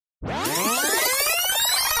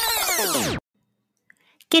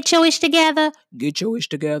Get your ish together. Get your ish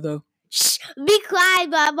together. Shh, be quiet,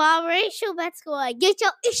 Mama. Rachel, let's go on. Get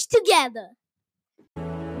your ish together.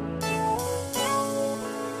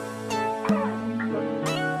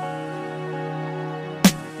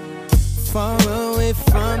 Far away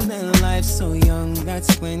from the life so young,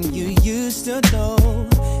 that's when you used to know.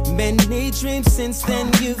 Many dreams since then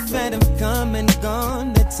you've had have come and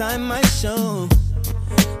gone, the time might show.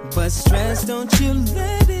 But stress, don't you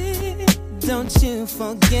let it, don't you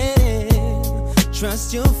forget it.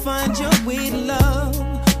 Trust you'll find your way to love.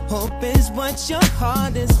 Hope is what your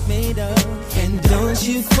heart is made of. And don't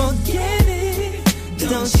you forget it,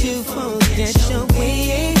 don't you forget your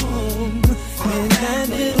way home. And that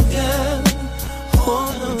little girl,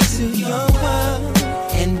 hold on to your world.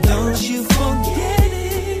 And don't you forget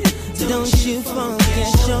it, don't you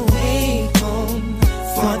forget your way home.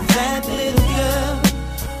 For that little girl,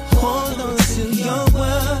 hold on to your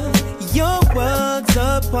world. Your world's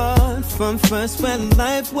apart from first where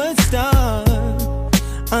life would start.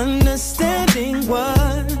 Understanding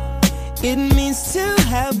what it means to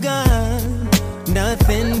have got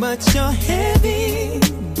nothing but your heavy,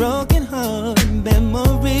 broken heart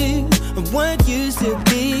memories of what used to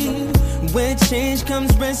be. With change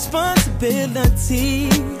comes responsibility.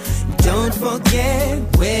 Don't forget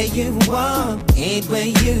where you are, ain't where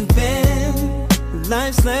you've been.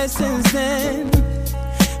 Life's lessons then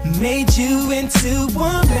made you into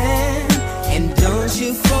a man. And don't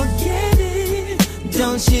you forget it,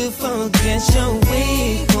 don't you forget your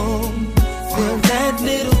way home. For that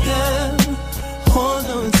little girl, hold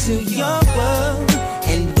on to your world.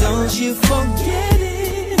 And don't you forget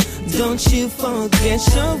it, don't you forget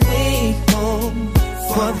your way home.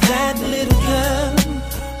 For that little girl,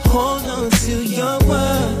 hold on to your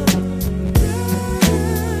world.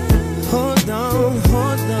 Hold on,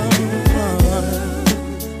 hold on.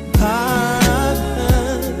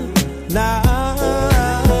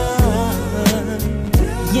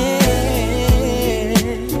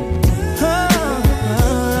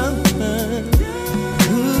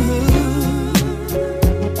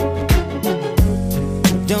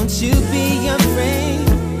 Don't you be afraid,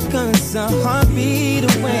 cause a heartbeat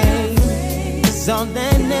away is all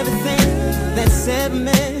and everything that's ever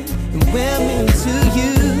meant and will mean to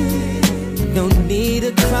you. No need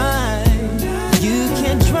to cry, you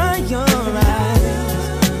can dry your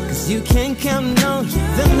eyes, cause you can count on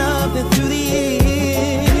the love that through the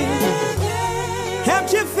years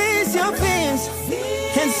helped you face your fears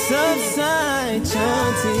and subside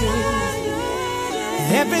your tears.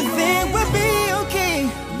 Everything will be okay,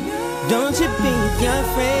 don't you be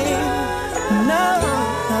afraid. No,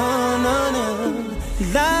 no, no, no.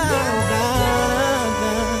 La, la,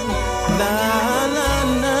 la, la,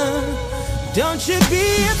 la. Don't you be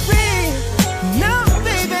afraid. No,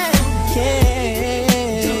 baby.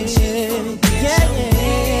 Yeah. Don't you yeah,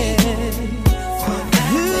 yeah.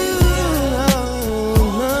 Ooh,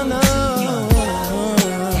 no, no.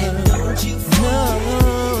 And don't you no.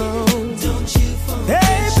 Don't you forget.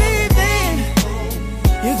 Hey, baby,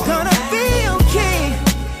 you're gonna be okay.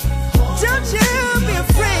 Don't you be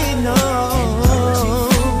afraid, no.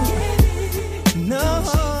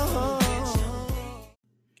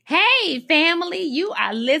 Hey, family, you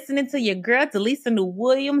are listening to your girl, Delisa New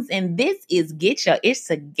Williams, and this is Get Your Ish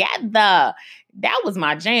Together. That was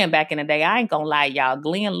my jam back in the day. I ain't gonna lie, y'all.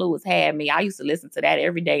 Glenn Lewis had me. I used to listen to that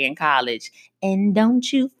every day in college. And don't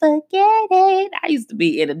you forget it. I used to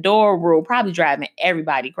be in a dorm room, probably driving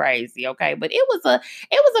everybody crazy, okay? But it was a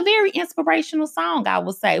very inspirational song, I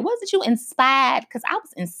would say. Wasn't you inspired? Because I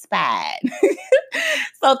was inspired.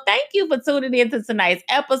 So thank you for tuning in to tonight's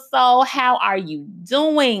episode. How are you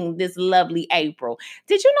doing this lovely April?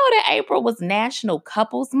 Did you know that April was National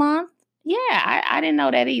Couples Month? Yeah, I didn't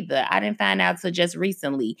know that either. I didn't find out till just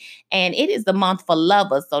recently. And it is the month for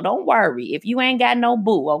lovers, so don't worry. If you ain't got no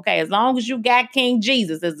boo, okay? As long as you got King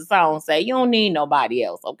Jesus, as the song say, you don't need nobody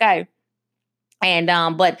else, okay? And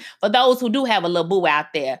but for those who do have a little boo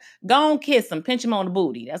out there, go and kiss him, pinch him on the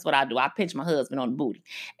booty. That's what I do. I pinch my husband on the booty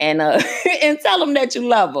and and tell him that you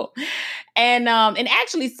love him. And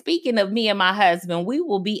actually, speaking of me and my husband, we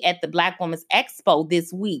will be at the Black Women's Expo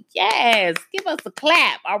this week. Yes, give us a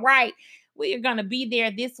clap, all right? We are going to be there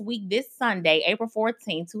this week, this Sunday, April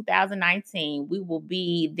 14, 2019. We will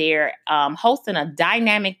be there hosting a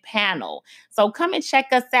dynamic panel. So come and check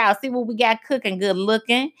us out. See what we got cooking, good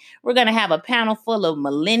looking. We're going to have a panel full of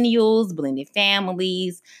millennials, blended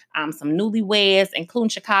families, some newlyweds, including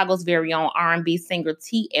Chicago's very own R&B singer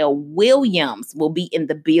T.L. Williams will be in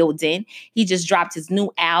the building. He just dropped his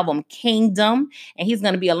new album, Kingdom, and he's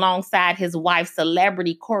going to be alongside his wife,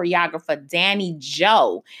 celebrity choreographer Danny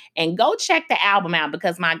Joe. And go check the album out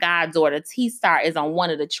because my goddaughter T-Star is on one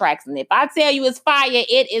of the tracks. And if I tell you it's fire,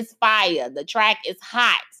 it is fire. The track is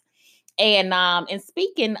hot. And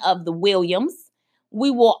speaking of the Williams, we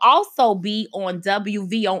will also be on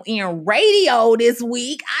WVON radio this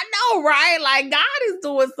week. I know, right? Like, God is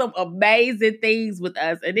doing some amazing things with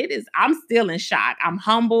us. And I'm still in shock. I'm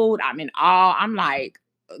humbled. I'm in awe. I'm like,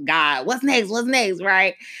 God, what's next? What's next?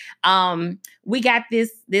 Right? We got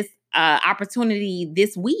this opportunity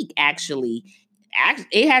this week, actually.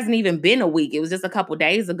 It hasn't even been a week. It was just a couple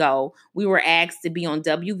days ago. We were asked to be on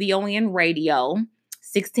WVON radio,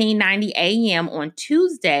 1690 a.m. on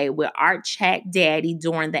Tuesday with our chat daddy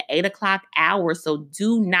during the 8 o'clock hour. So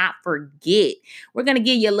do not forget. We're going to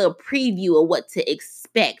give you a little preview of what to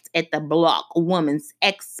expect at the Block Women's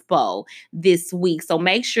Expo this week. So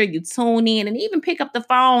make sure you tune in and even pick up the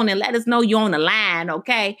phone and let us know you're on the line,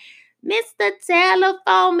 okay? Mr.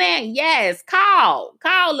 Telephone Man, yes, call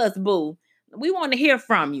us, boo. We want to hear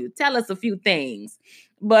from you. Tell us a few things.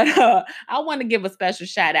 But I want to give a special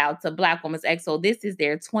shout out to Black Women's Expo. This is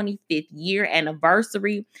their 25th year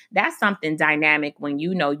anniversary. That's something dynamic when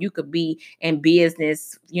you could be in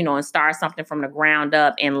business, and start something from the ground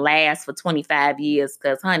up and last for 25 years.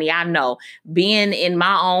 Because, honey, I know being in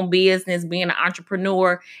my own business, being an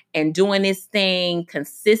entrepreneur and doing this thing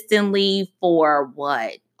consistently for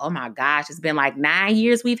what? Oh my gosh, it's been like 9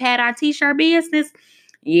 years we've had our t-shirt business.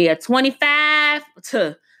 Yeah, 25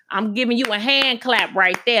 to... I'm giving you a hand clap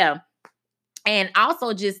right there. And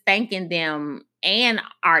also just thanking them and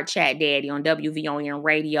our chat daddy on WVON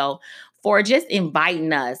radio for just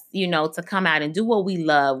inviting us, to come out and do what we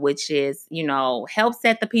love, which is, help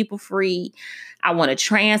set the people free. I want to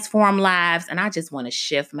transform lives and I just want to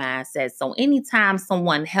shift mindsets. So anytime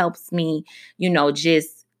someone helps me,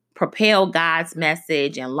 just propel God's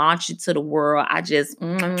message and launch it to the world, I just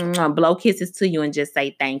blow kisses to you and just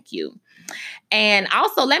say thank you. And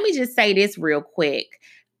also, let me just say this real quick.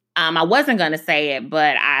 I wasn't going to say it,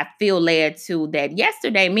 but I feel led to that.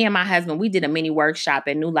 Yesterday, me and my husband, we did a mini workshop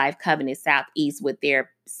at New Life Covenant Southeast with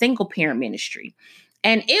their single parent ministry.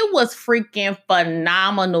 And it was freaking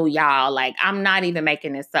phenomenal, y'all. Like, I'm not even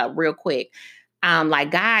making this up real quick.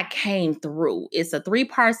 Like, God came through. It's a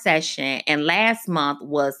 3-part session. And last month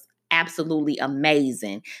was absolutely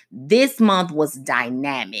amazing. This month was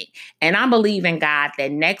dynamic. And I believe in God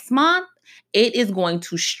that next month, it is going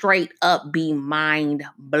to straight up be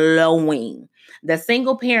mind-blowing. The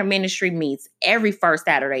single parent ministry meets every first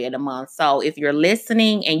Saturday of the month. So if you're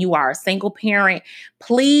listening and you are a single parent,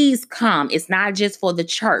 please come. It's not just for the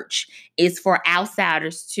church. It's for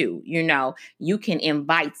outsiders too. You can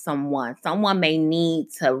invite someone. Someone may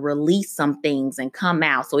need to release some things and come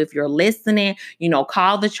out. So if you're listening,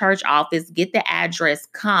 call the church office, get the address,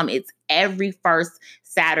 come. It's every first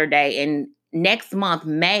Saturday. And next month,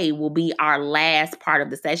 May, will be our last part of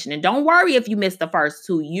the session. And don't worry if you missed the first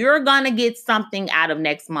 2. You're going to get something out of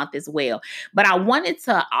next month as well. But I wanted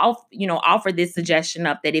to offer this suggestion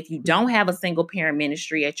up that if you don't have a single parent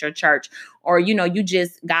ministry at your church, or,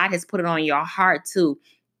 God has put it on your heart to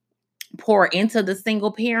pour into the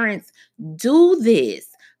single parents, do this.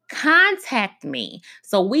 Contact me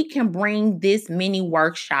so we can bring this mini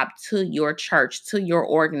workshop to your church, to your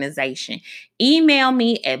organization. Email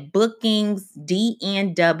me at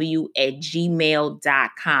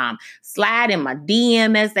bookingsdnw@gmail.com. Slide in my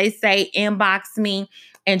DM, as they say, inbox me,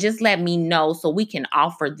 and just let me know so we can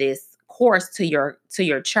offer this course to your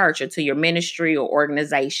church or to your ministry or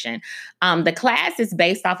organization. The class is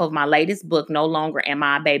based off of my latest book, No Longer Am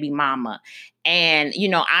I a Baby Mama. And,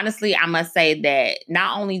 honestly, I must say that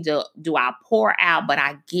not only do I pour out, but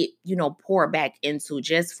I get, pour back into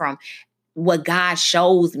just from what God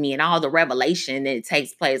shows me and all the revelation that it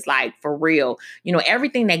takes place, like for real,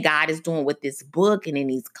 everything that God is doing with this book and in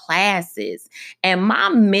these classes. And my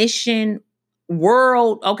mission,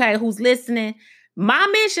 world, okay, who's listening, my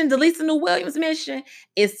mission, Delisa New Williams' mission,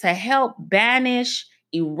 is to help banish,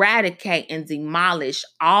 eradicate, and demolish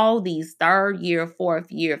all these 3rd year, 4th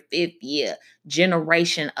year, 5th year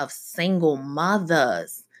generation of single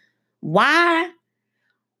mothers. Why?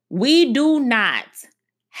 We do not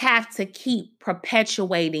have to keep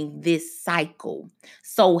perpetuating this cycle.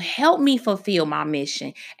 So help me fulfill my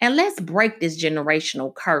mission and let's break this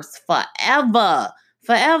generational curse forever.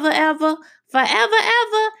 Forever, ever, forever,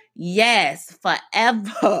 ever. Yes,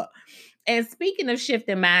 forever. And speaking of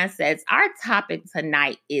shifting mindsets, our topic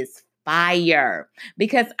tonight is fire.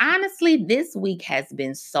 Because honestly, this week has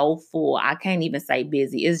been so full. I can't even say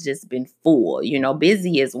busy. It's just been full.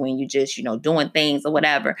 Busy is when you just, doing things or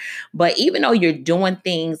whatever. But even though you're doing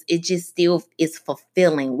things, it just still is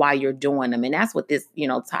fulfilling while you're doing them. And that's what this,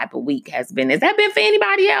 type of week has been. Has that been for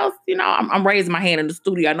anybody else? I'm raising my hand in the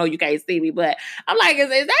studio. I know you can't see me, but I'm like, is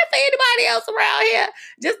that for anybody else around here?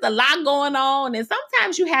 Just a lot going on. And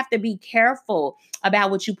sometimes you have to be careful about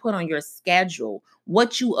what you put on your schedule,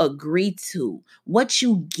 what you agree to, what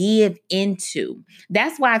you give into.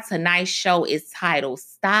 That's why tonight's show is titled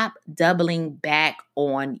Stop Doubling Back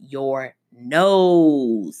on Your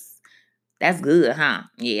Nose. That's good, huh?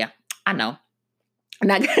 Yeah, I know.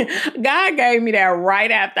 Now, God gave me that right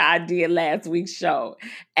after I did last week's show.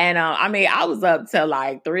 And I was up till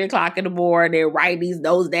like 3:00 in the morning, writing these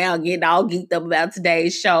notes down, getting all geeked up about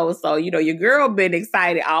today's show. So, your girl been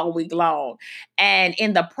excited all week long. And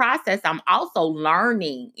in the process, I'm also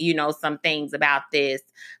learning, some things about this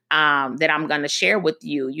that I'm going to share with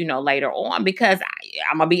you, later on, because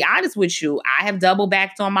I'm going to be honest with you. I have doubled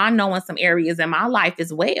back on my knowing some areas in my life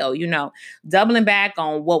as well, doubling back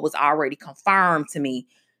on what was already confirmed to me,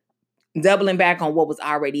 doubling back on what was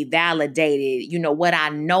already validated. What I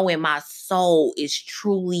know in my soul is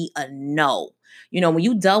truly a no. When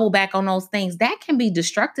you double back on those things, that can be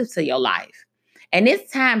destructive to your life. And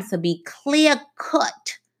it's time to be clear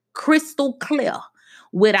cut, crystal clear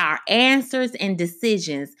with our answers and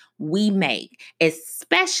decisions we make,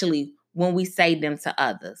 especially when we say them to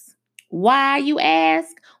others. Why, you ask?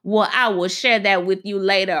 Well, I will share that with you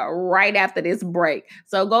later, right after this break.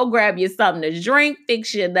 So go grab you something to drink,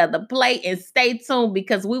 fix you another plate, and stay tuned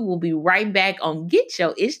because we will be right back on Get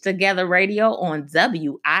Your Ish Together Radio on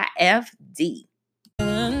WIFD.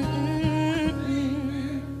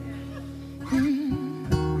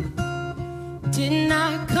 Didn't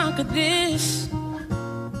I conquer this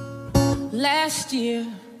last year?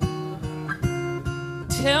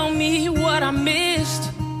 Tell me what I missed,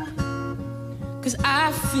 'cause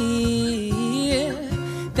I fear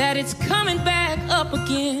that it's coming back up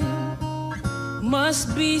again.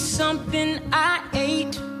 Must be something I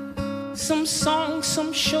ate, some song,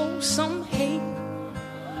 some show, some hate.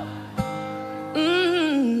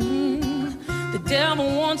 The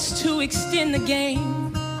devil wants to extend the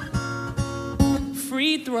game,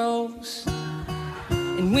 free throws,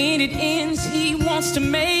 and when it ends he wants to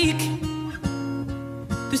make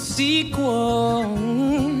the sequel.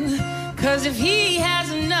 'Cause if he has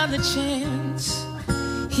another chance,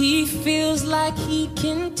 he feels like he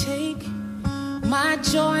can take my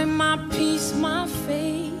joy, my peace, my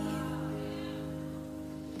faith.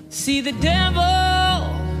 See, the devil,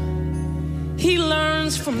 he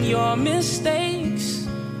learns from your mistakes,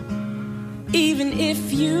 even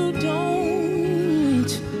if you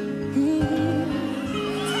don't.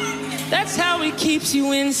 That's how he keeps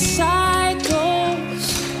you in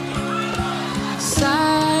cycles.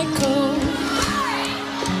 Cycles.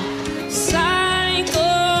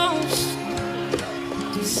 Cycles.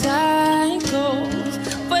 Cycles.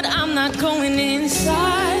 But I'm not going in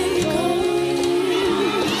cycles.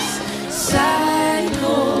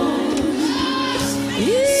 Cycles.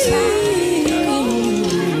 Cycles.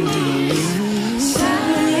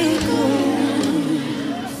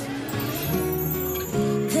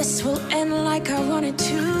 This will end like I wanted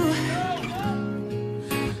to.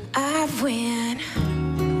 I win.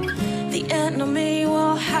 The enemy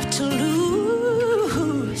will have to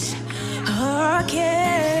lose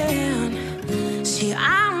again. See,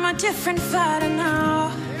 I'm a different fighter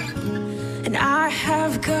now, and I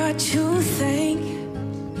have got to thank,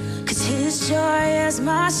 'cause his joy is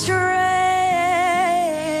my strength.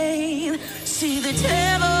 See, the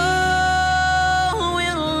devil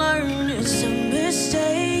will learn it's a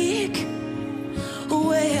mistake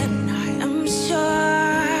when I am sure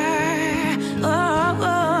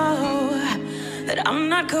that I'm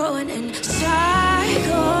not going in cycles.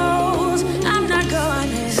 I'm not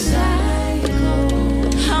going in cycles.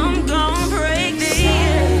 I'm gonna break the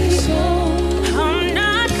years. I'm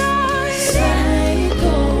not going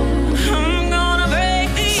cycles. I'm gonna break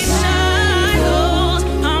these cycles.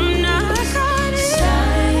 I'm not going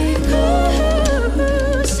cycles.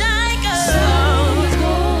 Cycles.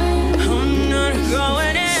 I'm not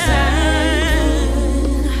going in.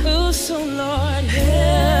 Oh, so Lord,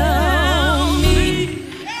 help me.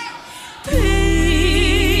 Please.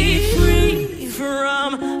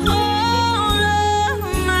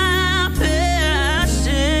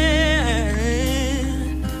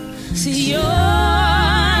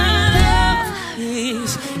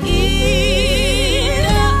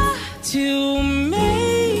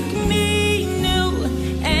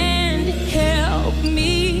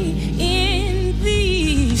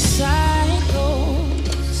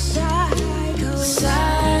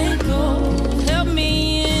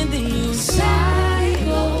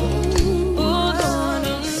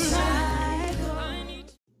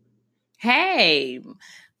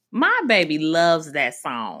 My baby loves that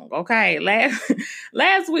song. Okay.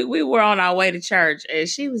 Last week we were on our way to church and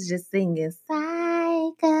she was just singing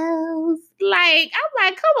Psychos. Like, I'm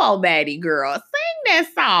like, come on, baddie girl. Sing that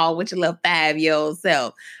song with your little 5-year-old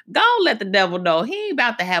self. Go let the devil know he ain't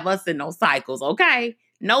about to have us in no cycles, okay?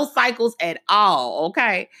 No cycles at all,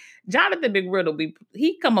 okay? Jonathan Big Riddle,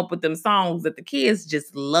 he come up with them songs that the kids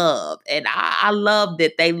just love. And I love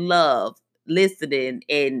that they love listening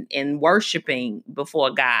and worshiping before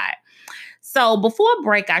God. So before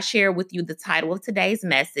break, I share with you the title of today's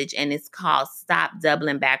message, and it's called Stop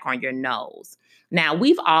Doubling Back on Your Nose. Now,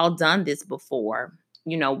 we've all done this before.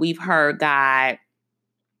 We've heard God,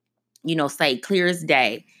 say clear as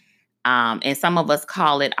day. And some of us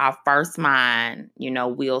call it our first mind.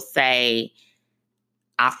 We'll say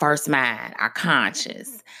our first mind, our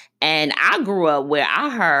conscience. And I grew up where I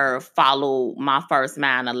heard follow my first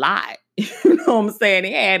mind a lot. You know what I'm saying?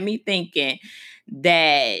 It had me thinking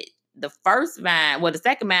that the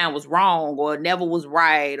second mind was wrong or never was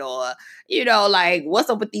right, or, like, what's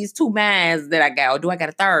up with these two minds that I got? Or do I got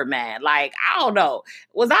a third mind? Like, I don't know.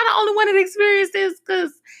 Was I the only one that experienced this?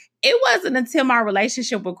 Because it wasn't until my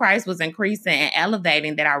relationship with Christ was increasing and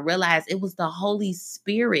elevating that I realized it was the Holy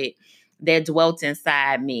Spirit that dwelt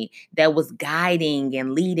inside me, that was guiding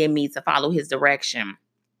and leading me to follow his direction,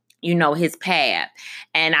 his path.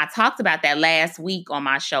 And I talked about that last week on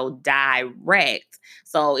my show, Direct.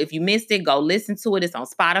 So if you missed it, go listen to it. It's on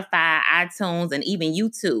Spotify, iTunes, and even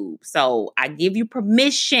YouTube. So I give you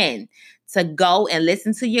permission to go and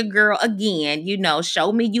listen to your girl again.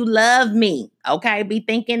 Show me you love me. Okay? Be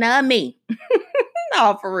thinking of me.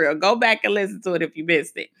 No, for real. Go back and listen to it if you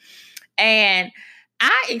missed it. And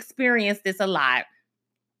I experienced this a lot.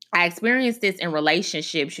 I experienced this in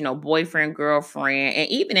relationships, boyfriend, girlfriend, and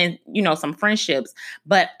even in, some friendships.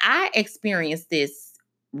 But I experienced this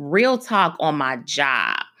real talk on my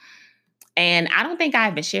job. And I don't think I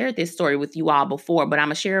even shared this story with you all before, but I'm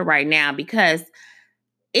going to share it right now because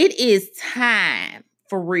it is time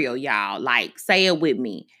for real, y'all. Like, say it with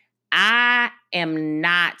me. I am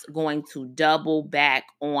not going to double back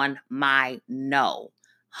on my no.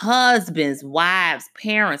 Husbands, wives,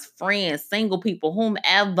 parents, friends, single people,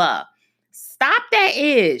 whomever. Stop that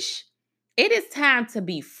ish. It is time to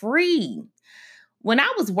be free. When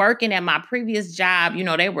I was working at my previous job,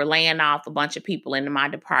 they were laying off a bunch of people in my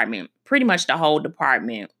department. Pretty much the whole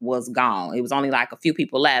department was gone. It was only like a few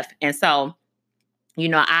people left. And so,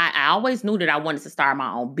 I always knew that I wanted to start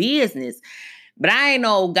my own business. But I ain't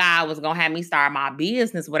know God was going to have me start my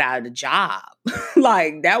business without a job.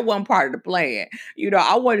 Like, that wasn't part of the plan.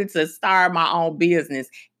 I wanted to start my own business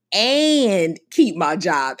and keep my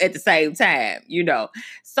job at the same time,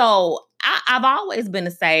 So I've always been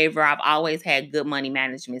a saver. I've always had good money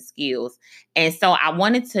management skills. And so I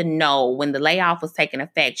wanted to know when the layoff was taking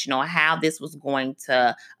effect, how this was going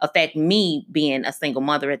to affect me being a single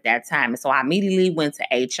mother at that time. And so I immediately went to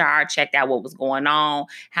HR, checked out what was going on,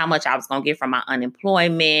 how much I was going to get from my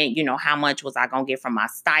unemployment, how much was I going to get from my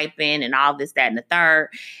stipend and all this, that, and the third.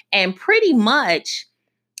 And pretty much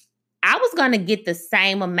I was going to get the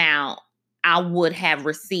same amount I would have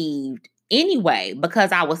received anyway,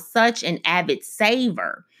 because I was such an avid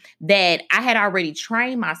saver that I had already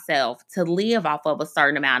trained myself to live off of a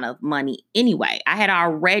certain amount of money anyway. I had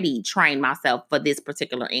already trained myself for this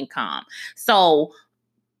particular income. So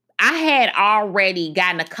I had already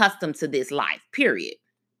gotten accustomed to this life, period.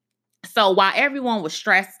 So while everyone was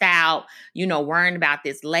stressed out, worrying about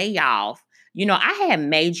this layoff, I had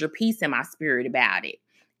major peace in my spirit about it.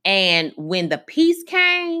 And when the peace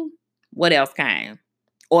came, what else came?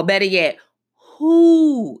 Or better yet,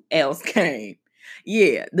 who else came?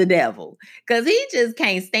 Yeah, the devil. Because he just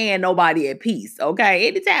can't stand nobody at peace, okay?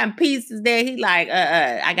 Anytime peace is there, he like,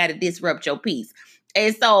 I got to disrupt your peace.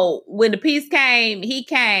 And so when the peace came, he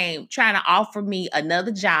came trying to offer me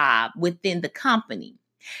another job within the company.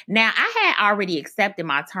 Now, I had already accepted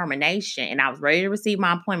my termination and I was ready to receive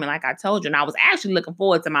my employment, like I told you. And I was actually looking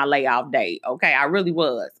forward to my layoff date. Okay, I really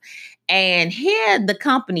was. And here the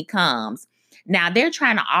company comes. Now, they're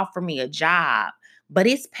trying to offer me a job, but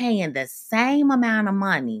it's paying the same amount of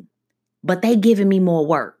money, but they giving me more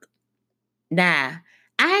work. Now,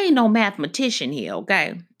 I ain't no mathematician here,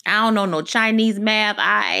 okay? I don't know no Chinese math.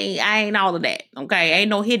 I ain't all of that, okay?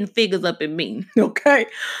 Ain't no hidden figures up in me, okay?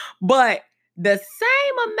 But the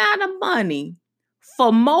same amount of money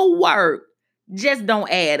for more work just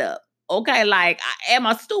don't add up, okay? Like, am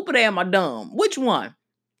I stupid or am I dumb? Which one?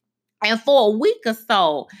 And for a week or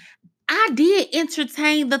so, I did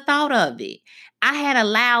entertain the thought of it. I had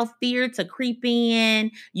allowed fear to creep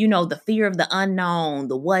in, the fear of the unknown,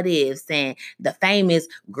 the what ifs, and the famous,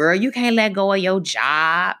 girl, you can't let go of your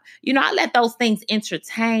job. I let those things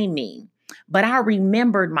entertain me. But I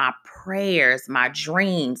remembered my prayers, my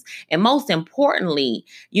dreams, and most importantly,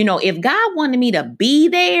 if God wanted me to be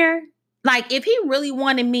there, like if he really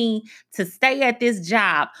wanted me to stay at this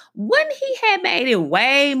job, wouldn't he have made it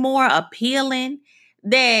way more appealing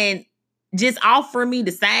than just offering me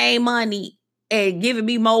the same money and giving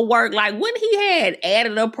me more work? Like, when he had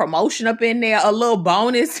added a promotion up in there, a little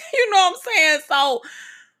bonus, you know what I'm saying? So,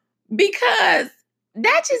 because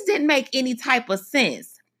that just didn't make any type of sense.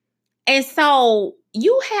 And so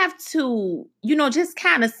you have to, just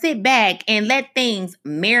kind of sit back and let things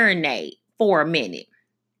marinate for a minute.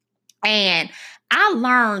 And I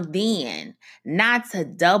learned then not to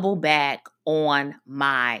double back on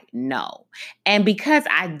my no. And because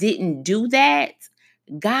I didn't do that,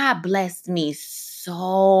 God blessed me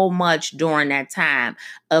so much during that time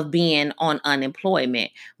of being on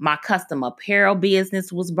unemployment. My custom apparel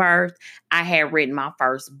business was birthed. I had written my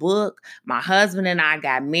first book. My husband and I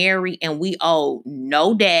got married, and we owed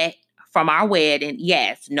no debt from our wedding.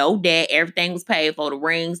 Yes, no debt. Everything was paid for: the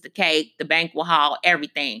rings, the cake, the banquet hall,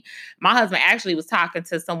 everything. My husband actually was talking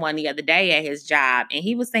to someone the other day at his job, and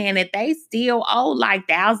he was saying that they still owe like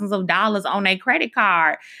thousands of dollars on their credit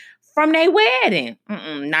card from their wedding.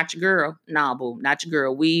 Not your girl. Nah, boo, not your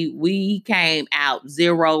girl. We came out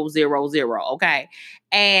 0, 0, 0. Okay.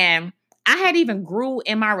 And I had even grew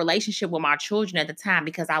in my relationship with my children at the time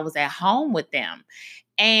because I was at home with them.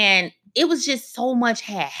 And it was just so much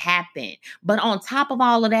had happened. But on top of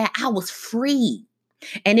all of that, I was free.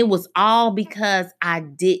 And it was all because I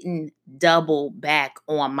didn't double back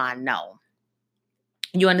on my no.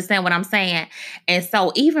 You understand what I'm saying? And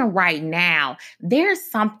so even right now, there's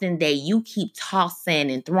something that you keep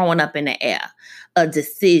tossing and throwing up in the air, a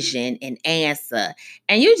decision, an answer.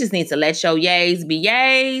 And you just need to let your yays be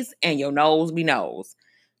yays and your no's be no's.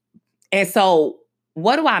 And so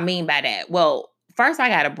what do I mean by that? Well, first I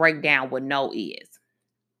got to break down what no is.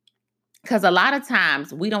 Because a lot of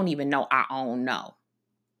times we don't even know our own no.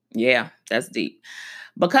 Yeah, that's deep.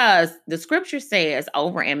 Because the scripture says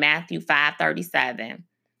over in Matthew 5:37,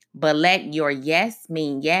 but let your yes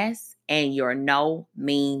mean yes and your no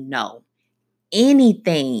mean no.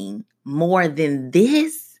 Anything more than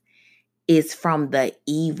this is from the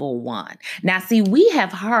evil one. Now, see, we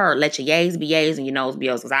have heard, let your yays be yays and your no's be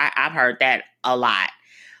no's, because I've heard that a lot.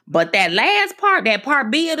 But that last part, that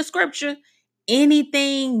part B of the scripture,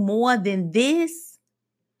 anything more than this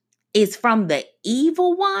is from the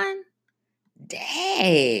evil one.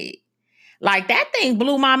 Dang. Like, that thing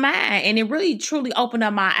blew my mind, and it really truly opened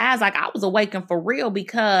up my eyes. Like, I was awakened for real,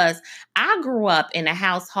 because I grew up in a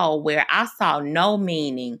household where I saw no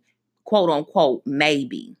meaning, quote unquote,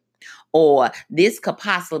 maybe, or this could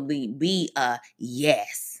possibly be a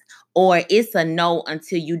yes, or it's a no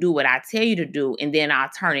until you do what I tell you to do, and then I'll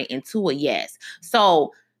turn it into a yes.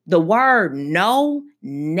 So the word no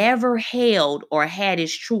never held or had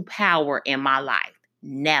its true power in my life.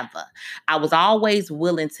 Never. I was always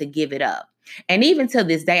willing to give it up. And even to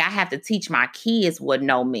this day, I have to teach my kids what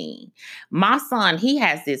no mean. My son, he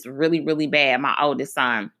has this really, really bad, my oldest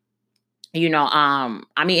son. And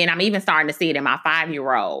I'm even starting to see it in my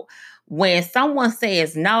 5-year-old. When someone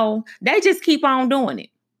says no, they just keep on doing it.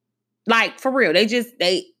 Like, for real, they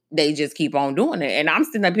just keep on doing it. And I'm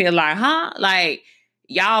sitting up here like, huh? Like,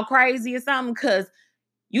 y'all crazy or something? Because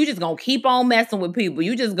you just gonna keep on messing with people.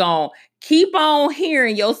 You just gonna keep on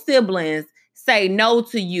hearing your siblings say no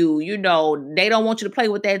to you. They don't want you to play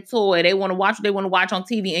with that toy. They want to watch what they want to watch on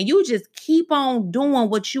TV. And you just keep on doing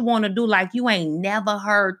what you want to do, like you ain't never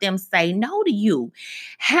heard them say no to you.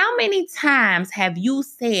 How many times have you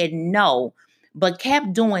said no, but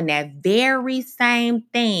kept doing that very same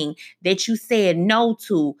thing that you said no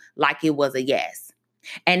to like it was a yes?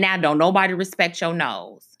 And now don't nobody respect your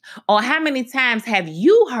no's. Or how many times have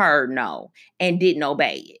you heard no and didn't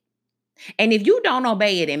obey it? And if you don't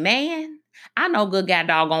obey it in man, I know good God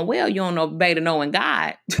doggone well you don't obey the no in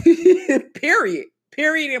God. Period.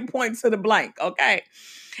 Period and point to the blank, okay?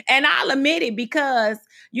 And I'll admit it, because,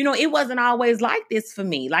 it wasn't always like this for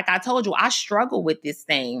me. Like I told you, I struggle with this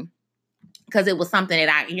thing because it was something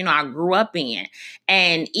that I grew up in.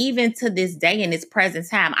 And even to this day, in this present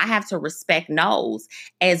time, I have to respect no's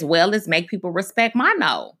as well as make people respect my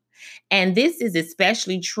no. And this is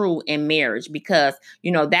especially true in marriage, because,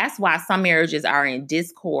 that's why some marriages are in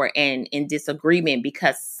discord and in disagreement,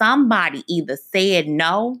 because somebody either said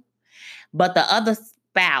no, but the other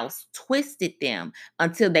spouse twisted them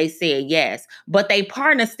until they said yes, but their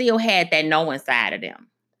partner still had that no inside of them.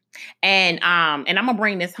 And I'm gonna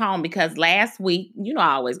bring this home because last week,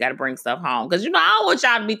 I always gotta bring stuff home. Because I don't want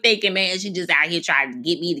y'all to be thinking, man, she just out here trying to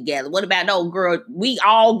get me together. What about no girl? We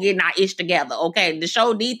all getting our ish together, okay? The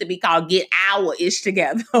show needs to be called Get Our Ish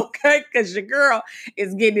Together, okay? Because your girl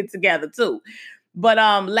is getting it together too. But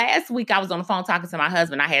last week I was on the phone talking to my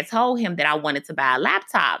husband. I had told him that I wanted to buy a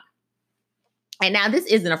laptop. And now this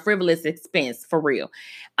isn't a frivolous expense for real.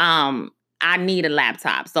 I need a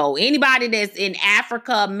laptop. So anybody that's in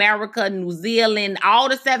Africa, America, New Zealand, all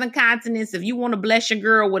the 7 continents, if you want to bless your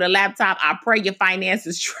girl with a laptop, I pray your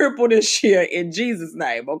finances triple this year in Jesus'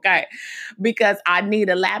 name, okay? Because I need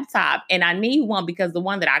a laptop, and I need one because the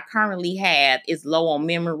one that I currently have is low on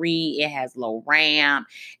memory. It has low RAM.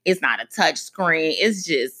 It's not a touch screen. It's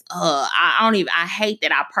just, I hate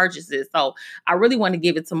that I purchased it. So I really want to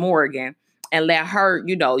give it to Morgan and let her,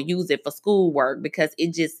 use it for schoolwork because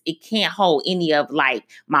it can't hold any of like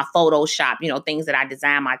my Photoshop, things that I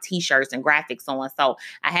design my t-shirts and graphics on. So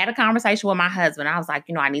I had a conversation with my husband. I was like,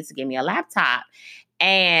 I need to get me a laptop.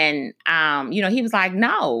 And, he was like,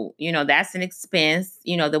 no, that's an expense,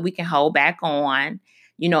 that we can hold back on,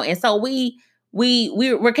 and so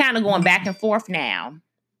we're kind of going back and forth now.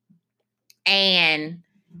 And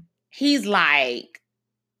he's like,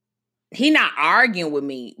 he not arguing with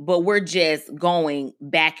me, but we're just going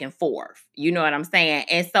back and forth. You know what I'm saying?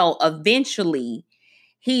 And so eventually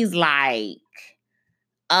he's like,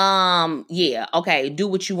 yeah, okay, do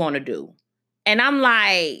what you want to do. And I'm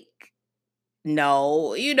like,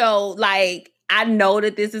 no, like, I know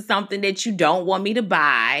that this is something that you don't want me to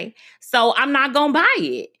buy, so I'm not going to buy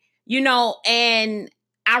it, and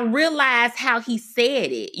I realized how he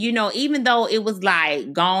said it, even though it was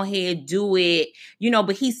like, go ahead, do it,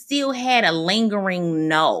 but he still had a lingering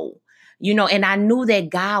no, and I knew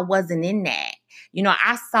that God wasn't in that.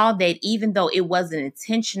 I saw that even though it wasn't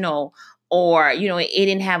intentional or, it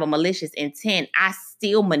didn't have a malicious intent, I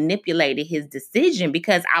still manipulated his decision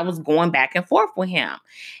because I was going back and forth with him.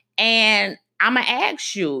 And I'm going to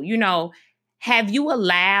ask you, have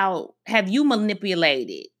you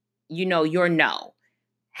manipulated, your no?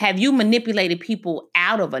 Have you manipulated people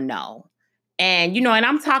out of a no? And, and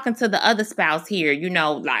I'm talking to the other spouse here,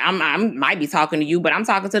 like I might be talking to you, but I'm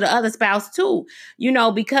talking to the other spouse too,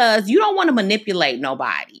 because you don't want to manipulate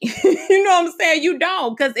nobody. You know what I'm saying? You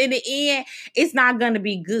don't, because in the end, it's not going to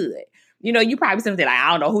be good. You probably something like,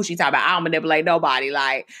 I don't know who she talking about. I don't manipulate nobody.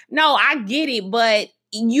 Like, no, I get it, but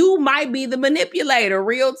you might be the manipulator,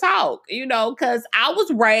 real talk, because I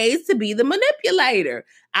was raised to be the manipulator.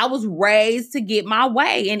 I was raised to get my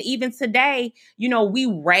way. And even today, we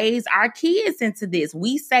raise our kids into this.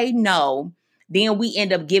 We say no, then we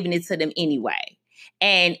end up giving it to them anyway.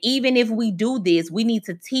 And even if we do this, we need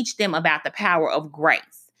to teach them about the power of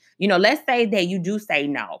grace. Let's say that you do say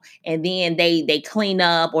no, and then they clean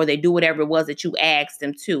up or they do whatever it was that you asked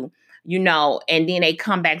them to, and then they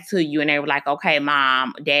come back to you and they were like, okay,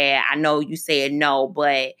 mom, dad, I know you said no,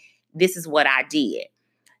 but this is what I did.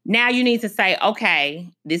 Now you need to say, okay,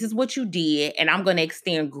 this is what you did, and I'm going to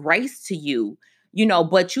extend grace to you,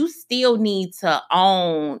 but you still need to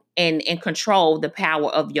own and control the power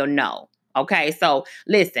of your no. Okay, so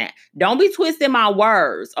listen, don't be twisting my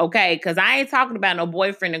words, okay? Because I ain't talking about no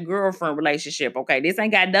boyfriend and girlfriend relationship, okay? This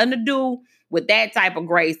ain't got nothing to do with that type of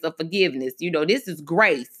grace or forgiveness. This is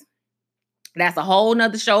grace. That's a whole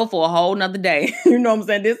nother show for a whole nother day. You know what I'm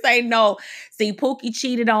saying? This ain't no, see, Pookie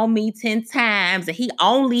cheated on me 10 times and he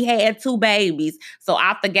only had 2 babies, so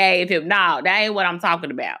I forgave him. No, that ain't what I'm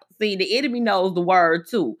talking about. See, the enemy knows the word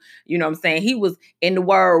too. You know what I'm saying? He was in the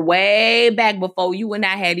word way back before you and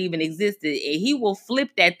I had even existed. And he will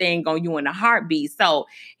flip that thing on you in a heartbeat. So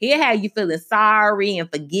he'll have you feeling sorry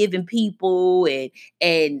and forgiving people. And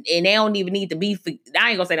they don't even need to be,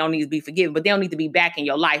 I ain't gonna say they don't need to be forgiven, but they don't need to be back in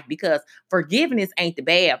your life because forgiveness ain't the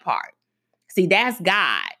bad part. See, that's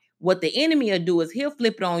God. What the enemy will do is he'll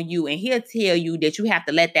flip it on you and he'll tell you that you have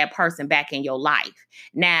to let that person back in your life.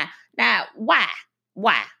 Now, why?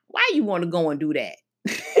 Why you want to go and do that?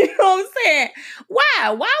 You know what I'm saying? Why?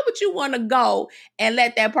 Why would you want to go and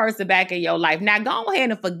let that person back in your life? Now, go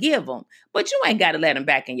ahead and forgive them, but you ain't got to let them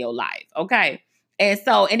back in your life, okay? And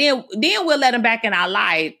so, and then we'll let them back in our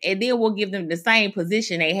life, and then we'll give them the same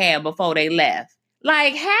position they had before they left.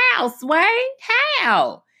 Like, how, Sway?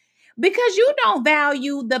 How? Because you don't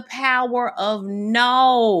value the power of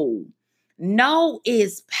no. No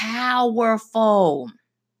is powerful.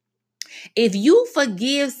 If you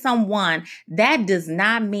forgive someone, that does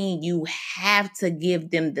not mean you have to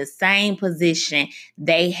give them the same position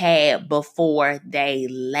they had before they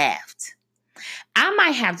left. I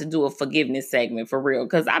might have to do a forgiveness segment for real.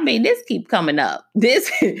 Cause I mean, this keep coming up.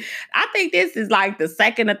 I think this is like the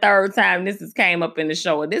second or third time this has came up in the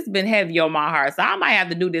show. And this has been heavy on my heart. So I might have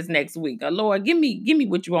to do this next week. Lord, give me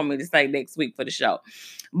what you want me to say next week for the show.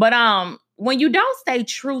 But when you don't stay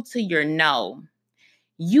true to your no,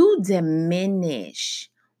 you diminish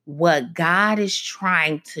what God is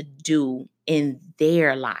trying to do in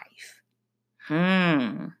their life.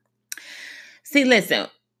 See, listen,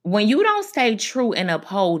 when you don't stay true and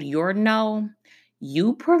uphold your no,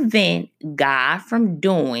 you prevent God from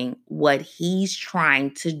doing what he's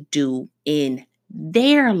trying to do in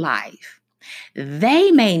their life.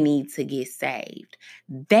 They may need to get saved.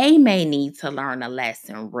 They may need to learn a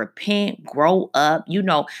lesson, repent, grow up,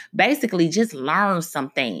 basically just learn some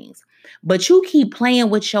things. But you keep playing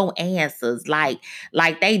with your answers like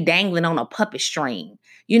they dangling on a puppet string.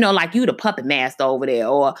 Like you the puppet master over there,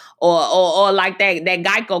 or like that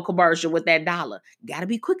Geico commercial with that dollar. Gotta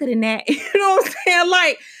be quicker than that. You know what I'm saying?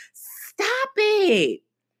 Like, stop it.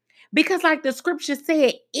 Because like the scripture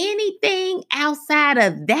said, anything outside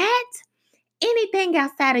of that, anything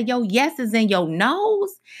outside of your yeses and your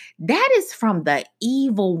nos, that is from the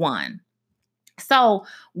evil one. So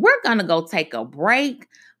we're going to go take a break,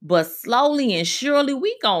 but slowly and surely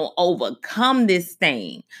we going to overcome this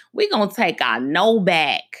thing. We're going to take our no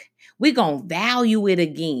back. We're going to value it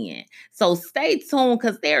again. So stay tuned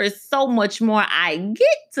because there is so much more I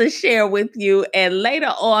get to share with you. And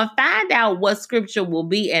later on, find out what scripture will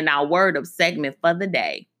be in our word of segment for the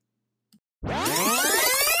day.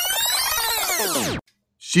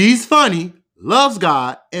 She's funny, loves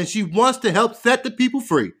God, and she wants to help set the people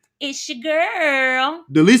free. It's your girl,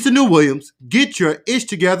 Delisa New Williams. Get your ish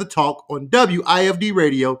together talk on WIFD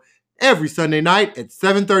radio every Sunday night at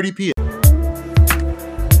 7:30 p.m.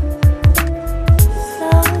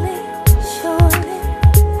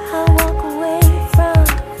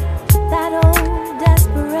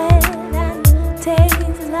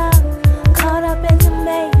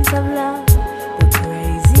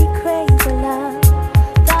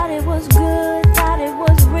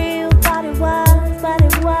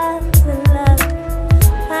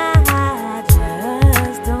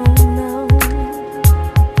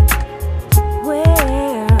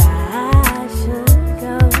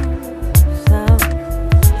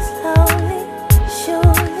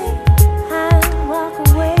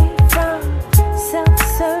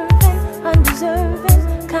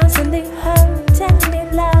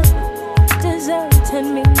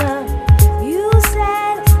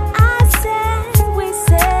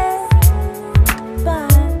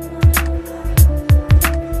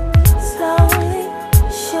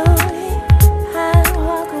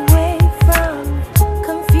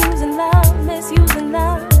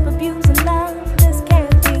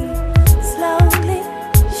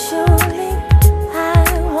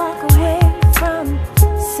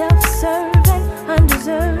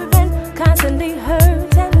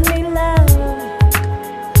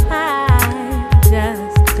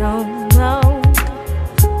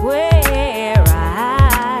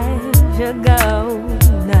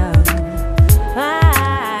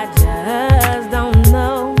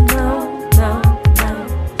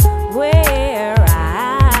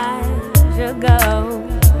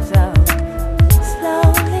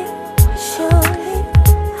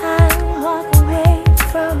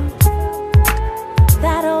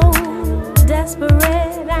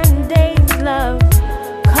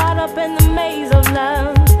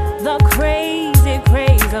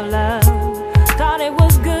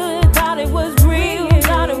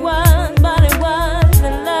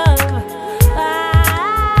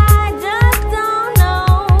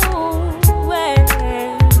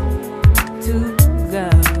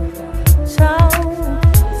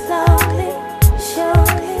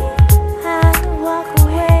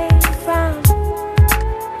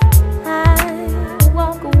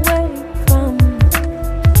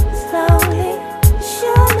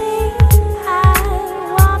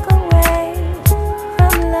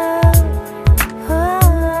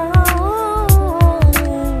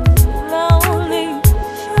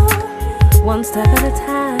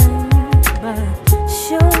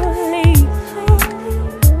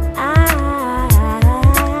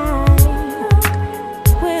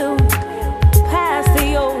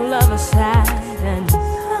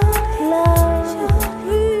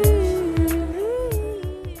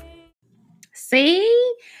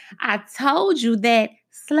 I told you that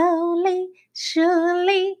slowly,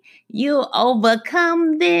 surely you'll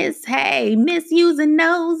overcome this. Hey, misusing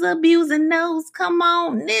those, abusing those. Come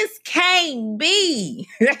on, this can't be.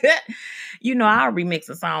 I'll remix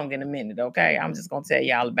a song in a minute, okay? I'm just gonna tell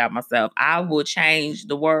y'all about myself. I will change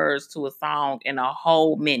the words to a song in a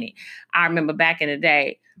whole minute. I remember back in the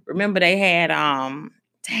day, remember they had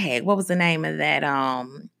what was the name of that?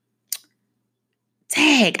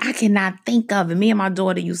 I cannot think of it. Me and my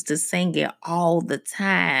daughter used to sing it all the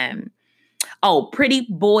time. Oh, Pretty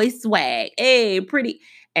Boy Swag. Hey, pretty.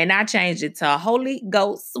 And I changed it to Holy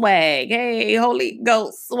Ghost Swag. Hey, Holy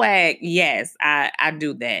Ghost Swag. Yes, I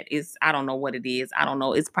do that. I don't know what it is. I don't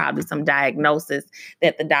know. It's probably some diagnosis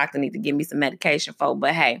that the doctor needs to give me some medication for.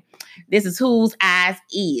 But hey, this is whose eyes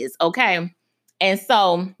is, okay? And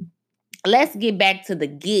so let's get back to the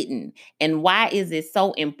getting. And why is it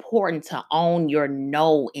so important to own your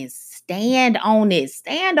no and stand on it?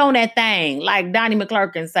 Stand on that thing. Like Donnie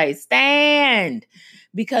McClurkin say, stand.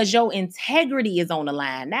 Because your integrity is on the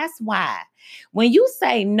line. That's why. When you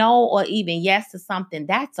say no or even yes to something,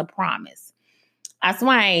 that's a promise. I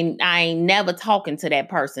swear I ain't never talking to that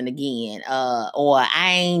person again. Or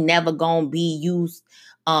I ain't never gonna be used.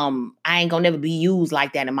 I ain't gonna never be used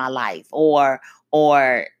like that in my life. Or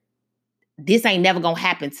this ain't never gonna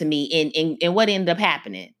happen to me. And what ended up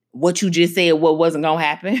happening? What you just said, what wasn't gonna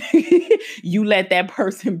happen. You let that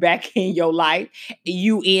person back in your life.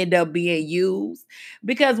 You end up being used.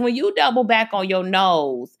 Because when you double back on your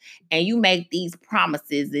nose and you make these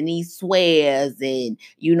promises and these swears and,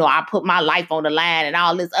 I put my life on the line and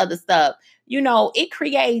all this other stuff, it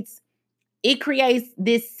creates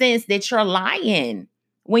this sense that you're lying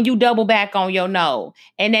when you double back on your no.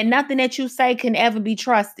 And that nothing that you say can ever be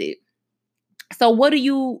trusted. So what do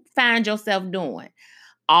you find yourself doing?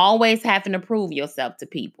 Always having to prove yourself to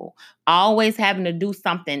people. Always having to do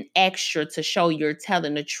something extra to show you're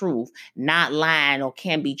telling the truth, not lying or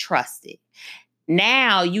can be trusted.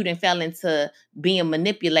 Now you done fell into being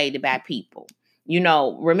manipulated by people.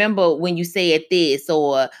 Remember when you said this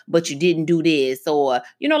but you didn't do this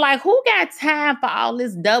like who got time for all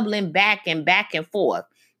this doubling back and forth?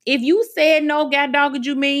 If you said no, God dogged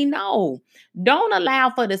you mean no. Don't allow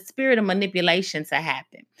for the spirit of manipulation to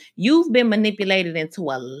happen. You've been manipulated into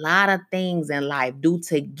a lot of things in life due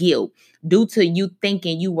to guilt, due to you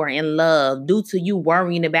thinking you were in love, due to you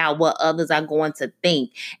worrying about what others are going to think.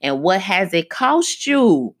 And what has it cost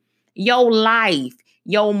you? Your life,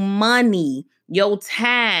 your money, your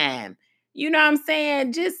time. You know what I'm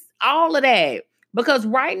saying? Just all of that. Because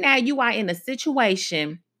right now you are in a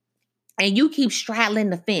situation and you keep straddling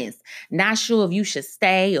the fence, not sure if you should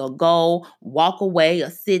stay or go, walk away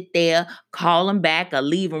or sit there, call them back or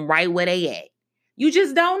leave them right where they at. You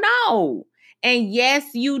just don't know. And yes,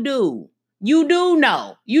 you do. You do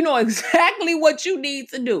know. You know exactly what you need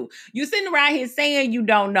to do. You're sitting around here saying you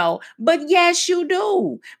don't know, but yes, you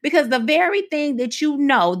do. Because the very thing that you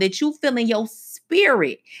know, that you feel in your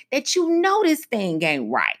spirit, that you know this thing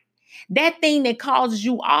ain't right. That thing that causes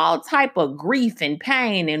you all type of grief and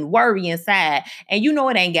pain and worry inside, and you know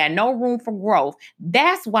it ain't got no room for growth.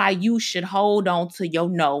 That's why you should hold on to your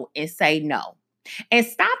no and say no. And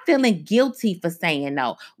stop feeling guilty for saying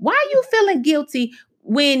no. Why are you feeling guilty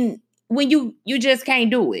when you just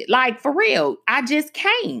can't do it? Like for real, I just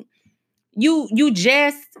can't. You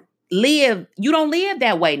just you don't live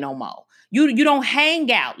that way no more. You don't hang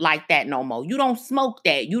out like that no more. You don't smoke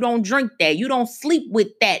that. You don't drink that. You don't sleep with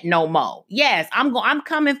that no more. Yes, I'm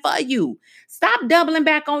coming for you. Stop doubling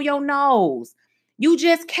back on your nose. You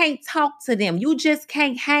just can't talk to them. You just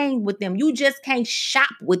can't hang with them. You just can't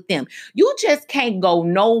shop with them. You just can't go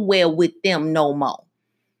nowhere with them no more.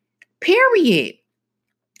 Period.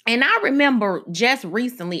 And I remember just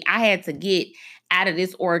recently I had to get out of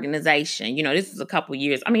this organization. This was a couple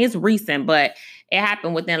years. I mean, it's recent, but it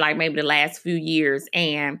happened within like maybe the last few years.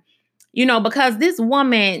 And, because this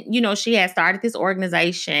woman, she had started this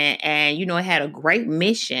organization and, it had a great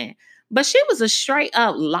mission, but she was a straight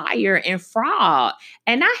up liar and fraud.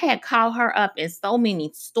 And I had caught her up in so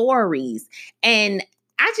many stories. And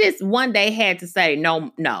I just one day had to say,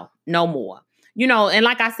 no, no, no more. And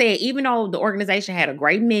like I said, even though the organization had a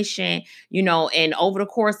great mission, and over the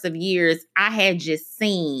course of years, I had just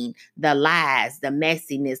seen the lies, the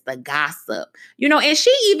messiness, the gossip, and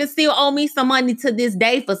she even still owe me some money to this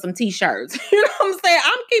day for some t-shirts. You know what I'm saying?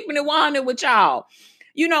 I'm keeping it 100 with y'all.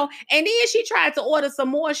 And then she tried to order some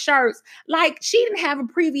more shirts like she didn't have a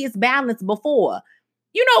previous balance before.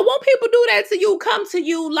 Won't people do that to you? Come to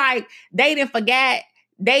you like they didn't forget,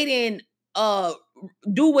 they didn't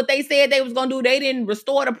do what they said they was gonna do. They didn't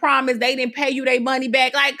restore the promise. They didn't pay you their money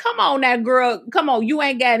back. Like, come on now, girl. Come on. You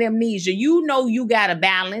ain't got amnesia. You know you got a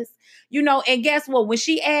balance. And guess what? When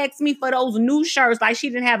she asked me for those new shirts, like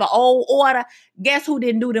she didn't have an old order, guess who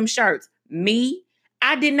didn't do them shirts? Me.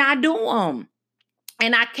 I did not do them.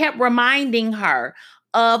 And I kept reminding her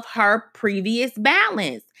of her previous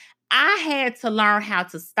balance. I had to learn how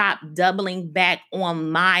to stop doubling back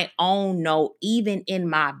on my own no, even in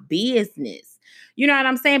my business. You know what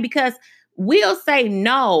I'm saying? Because we'll say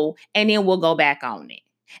no and then we'll go back on it.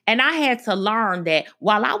 And I had to learn that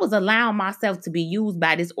while I was allowing myself to be used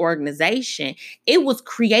by this organization, it was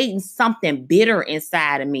creating something bitter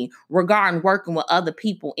inside of me regarding working with other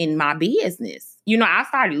people in my business. You know, I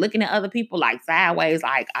started looking at other people like sideways,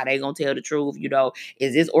 like, are they going to tell the truth? You know,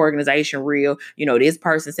 is this organization real? You know, this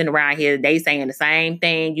person sitting around here, they saying the same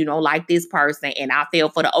thing, you know, like this person, and I fell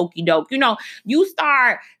for the okie doke. You know, you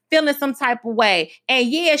start feeling some type of way. And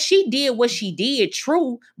yeah, she did what she did,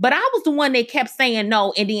 true, but I was the one that kept saying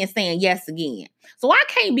no and then saying yes again. So I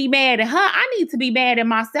can't be mad at her. I need to be mad at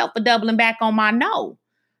myself for doubling back on my no.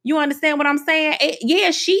 You understand what I'm saying?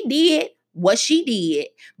 Yeah, she did what she did,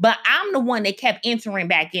 but I'm the one that kept entering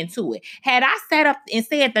back into it. Had I sat up and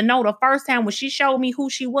said the no the first time when she showed me who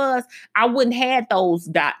she was, I wouldn't have those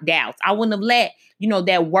doubts. I wouldn't have let, you know,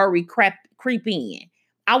 that worry creep in.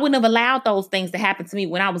 I wouldn't have allowed those things to happen to me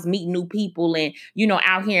when I was meeting new people and, you know,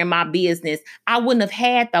 out here in my business. I wouldn't have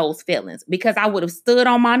had those feelings because I would have stood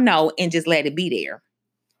on my no and just let it be there.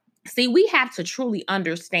 See, we have to truly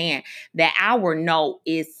understand that our no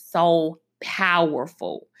is so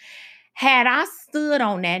powerful. Had I stood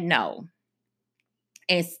on that no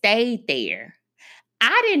and stayed there,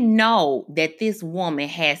 I didn't know that this woman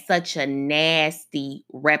had such a nasty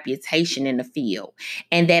reputation in the field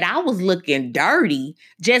and that I was looking dirty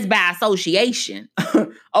just by association.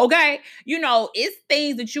 Okay? You know, it's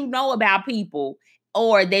things that you know about people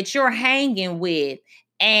or that you're hanging with,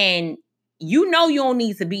 and you know you don't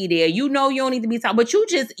need to be there. You know you don't need to be talking, but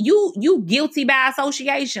you guilty by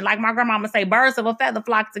association. Like my grandmama say, birds of a feather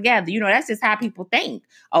flock together. You know, that's just how people think.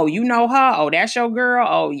 Oh, you know her? Oh, that's your girl?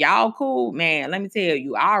 Oh, y'all cool? Man, let me tell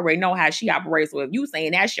you, I already know how she operates. So if you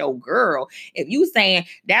saying that's your girl, if you saying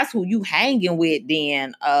that's who you hanging with,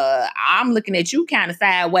 then I'm looking at you kind of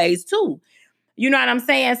sideways too. You know what I'm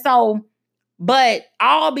saying? So, but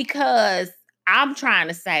all because I'm trying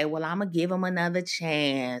to say, well, I'm going to give him another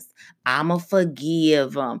chance. I'm going to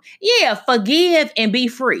forgive him. Yeah, forgive and be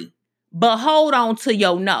free. But hold on to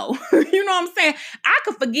your no. You know what I'm saying? I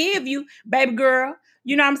could forgive you, baby girl.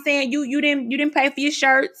 You know what I'm saying? You didn't pay for your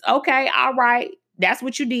shirts. Okay, all right. That's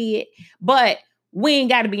what you did. But we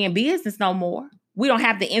ain't got to be in business no more. We don't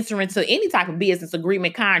have to enter into any type of business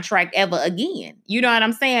agreement contract ever again. You know what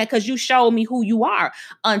I'm saying? Because you showed me who you are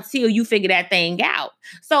until you figure that thing out.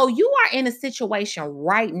 So you are in a situation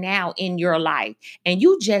right now in your life and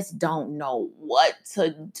you just don't know what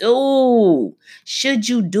to do. Should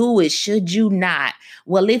you do it? Should you not?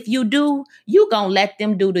 Well, if you do, you gonna let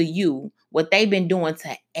them do to you what they've been doing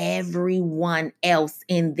to everyone else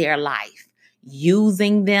in their life.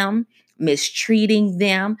 Using them, mistreating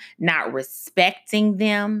them, not respecting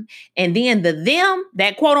them. And then the them,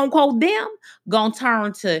 that quote unquote them, gonna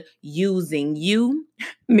turn to using you,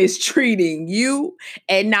 mistreating you,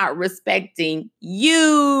 and not respecting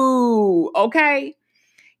you. Okay?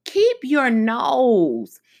 Keep your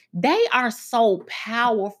nose. They are so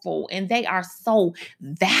powerful and they are so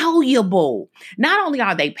valuable. Not only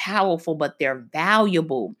are they powerful, but they're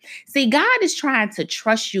valuable. See, God is trying to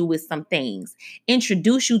trust you with some things,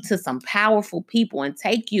 introduce you to some powerful people, and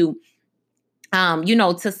take you you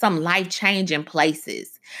know, to some life-changing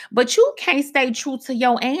places. But you can't stay true to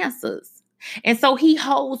your answers. And so he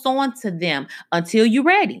holds on to them until you're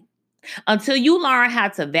ready. Until you learn how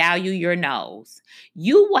to value your no's,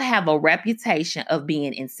 you will have a reputation of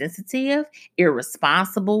being insensitive,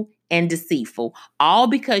 irresponsible, and deceitful, all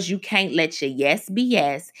because you can't let your yes be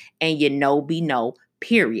yes and your no be no,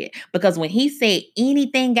 period. Because when he said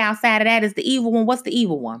anything outside of that is the evil one, what's the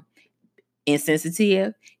evil one?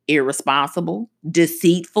 Insensitive, irresponsible,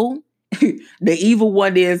 deceitful. The evil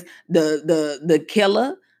one is the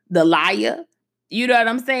killer, the liar. You know what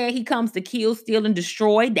I'm saying? He comes to kill, steal, and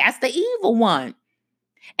destroy. That's the evil one.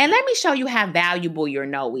 And let me show you how valuable your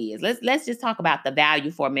no is. Let's just talk about the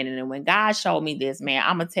value for a minute. And when God showed me this, man,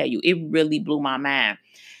 I'm gonna tell you, it really blew my mind.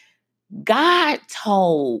 God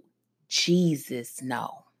told Jesus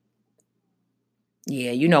no.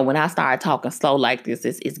 Yeah, you know, when I start talking slow like this,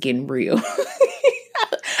 it's getting real.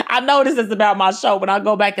 I know this is about my show. When I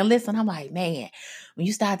go back and listen, I'm like, man, when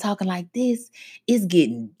you start talking like this, it's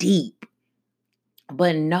getting deep.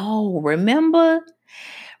 But no, remember,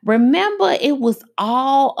 it was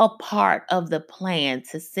all a part of the plan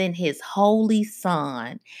to send his holy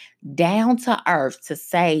son down to earth to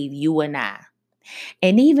save you and I.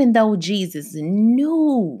 And even though Jesus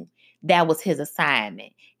knew that was his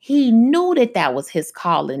assignment. He knew that that was his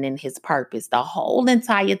calling and his purpose. The whole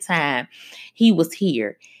entire time he was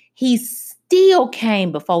here, he still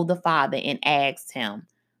came before the Father and asked him,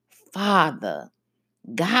 Father,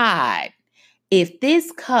 God, if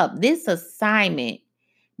this cup, this assignment,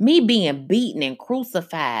 me being beaten and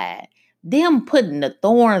crucified, them putting the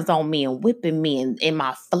thorns on me and whipping me and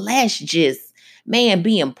my flesh just, man,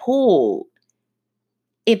 being pulled.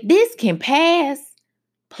 If this can pass,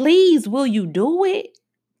 please, will you do it?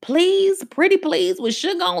 Please, pretty please, with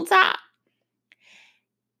sugar on top.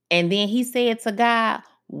 And then he said to God,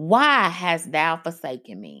 why hast thou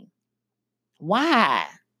forsaken me? Why?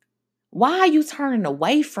 Why are you turning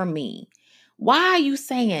away from me? Why are you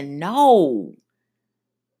saying no?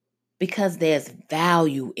 Because there's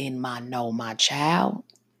value in my no, my child.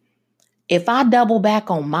 If I double back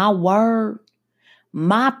on my word,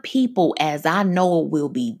 my people, as I know it, will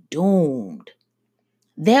be doomed.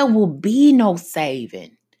 There will be no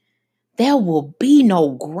saving. There will be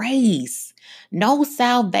no grace, no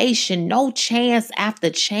salvation, no chance after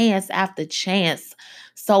chance after chance.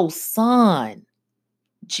 So, son,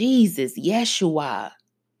 Jesus, Yeshua,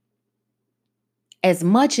 as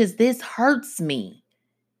much as this hurts me,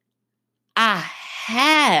 I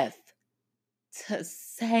have to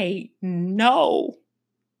say no.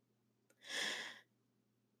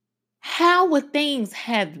 How would things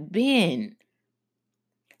have been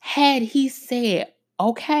had he said,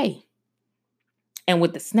 okay, and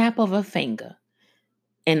with the snap of a finger,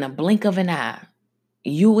 in the blink of an eye,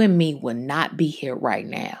 you and me will not be here right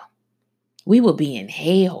now. We will be in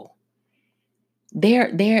hell.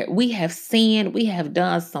 We have sinned. We have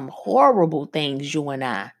done some horrible things, you and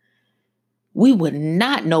I. We would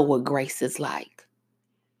not know what grace is like.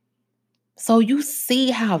 So you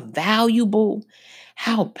see how valuable,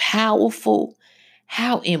 how powerful,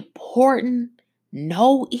 how important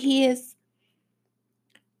no is.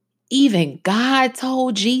 Even God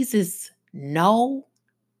told Jesus no.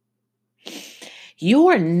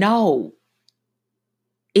 Your no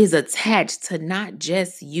is attached to not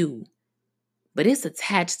just you, but it's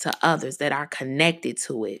attached to others that are connected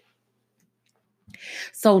to it.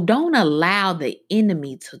 So don't allow the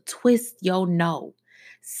enemy to twist your no,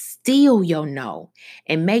 steal your no,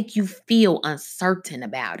 and make you feel uncertain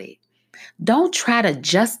about it. Don't try to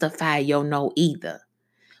justify your no either.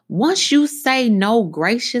 Once you say no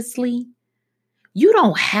graciously, you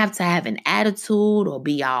don't have to have an attitude or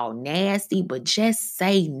be all nasty, but just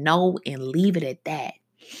say no and leave it at that.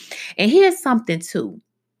 And here's something too.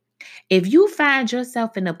 If you find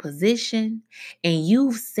yourself in a position and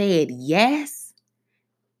you've said yes,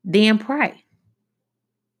 then pray.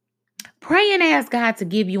 Pray and ask God to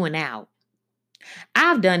give you an out.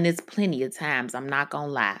 I've done this plenty of times, I'm not going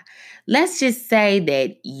to lie. Let's just say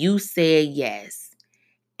that you said yes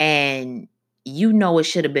and you know it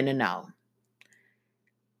should have been a no.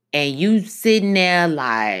 And you sitting there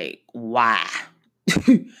like, why?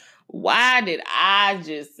 Why did I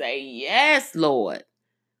just say yes, Lord,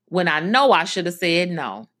 when I know I should have said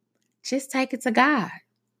no? Just take it to God.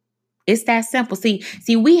 It's that simple. See,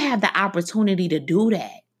 we have the opportunity to do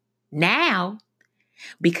that now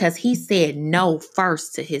because he said no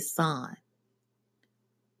first to his son.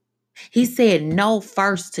 He said no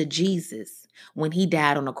first to Jesus when he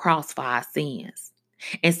died on the cross for our sins.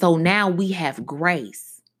 And so now we have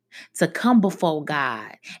grace to come before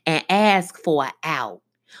God and ask for an out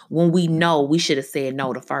when we know we should have said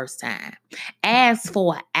no the first time. Ask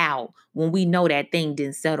for an out when we know that thing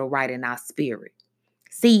didn't settle right in our spirit.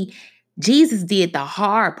 See, Jesus did the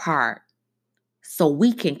hard part so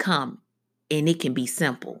we can come and it can be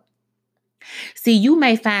simple. See, you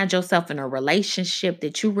may find yourself in a relationship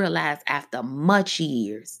that you realize after much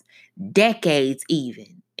years, decades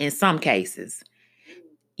even, in some cases,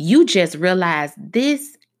 you just realize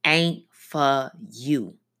this ain't for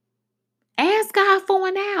you. Ask God for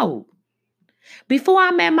an out. Before I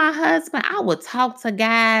met my husband, I would talk to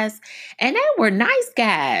guys, and they were nice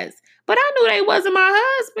guys, but I knew they wasn't my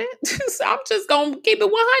husband. So I'm just going to keep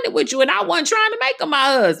it 100 with you, and I wasn't trying to make them my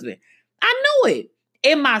husband. I knew it.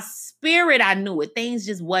 In my spirit, I knew it. Things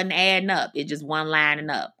just wasn't adding up. It just wasn't lining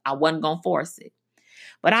up. I wasn't going to force it.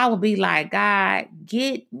 But I would be like, God,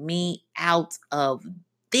 get me out of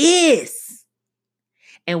this.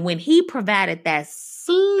 And when he provided that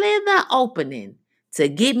slither opening to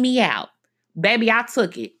get me out, baby, I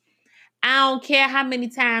took it. I don't care how many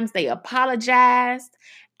times they apologized.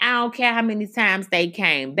 I don't care how many times they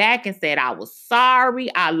came back and said, I was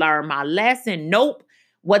sorry. I learned my lesson. Nope.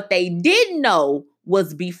 What they didn't know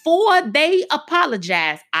was before they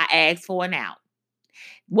apologized, I asked for an out.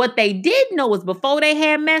 What they did know was before they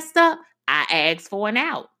had messed up, I asked for an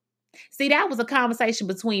out. See, that was a conversation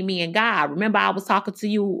between me and God. Remember, I was talking to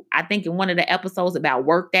you, I think, in one of the episodes about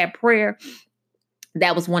work that prayer.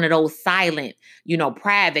 That was one of those silent,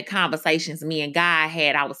 private conversations me and God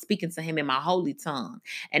had. I was speaking to him in my holy tongue.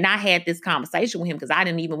 And I had this conversation with him because I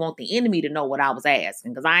didn't even want the enemy to know what I was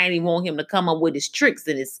asking. Because I didn't even want him to come up with his tricks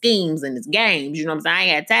and his schemes and his games. You know what I'm saying? I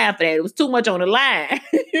ain't had time for that. It was too much on the line.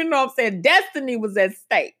 You know what I'm saying? Destiny was at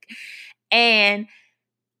stake. And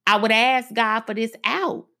I would ask God for this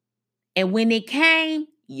out. And when it came,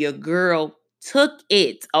 your girl took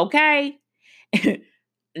it, okay?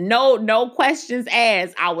 No questions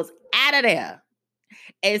asked. I was out of there.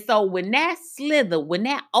 And so when that when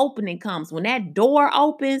that opening comes, when that door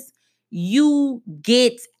opens, you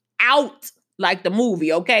get out like the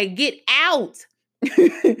movie, okay? Get out.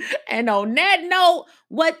 And on that note,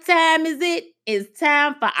 what time is it? It's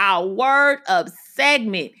time for our word of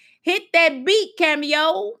segment. Hit that beat,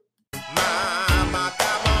 Cameo. Mama,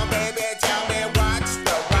 come on, baby, tell me what's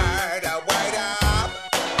the word up.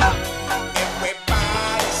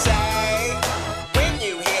 Everybody say, when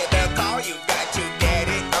you hear the call, you got to get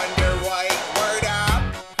it underway. Word up.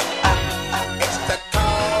 It's the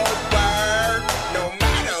cold word. No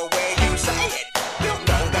matter where you say it, you'll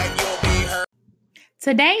know that you'll be heard.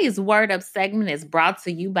 Today's word up segment is brought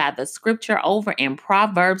to you by the scripture over in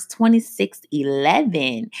Proverbs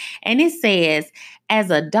 26:11. And it says, as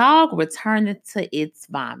a dog returneth to its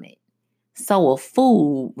vomit, so a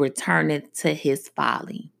fool returneth to his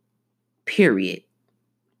folly. Period.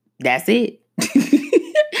 That's it.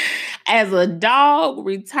 As a dog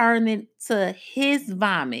returneth to his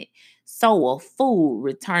vomit, so a fool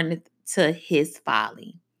returneth to his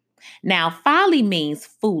folly. Now, folly means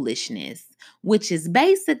foolishness, which is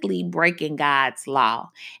basically breaking God's law.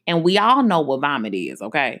 And we all know what vomit is,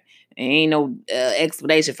 okay? Ain't no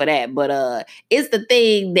explanation for that. But it's the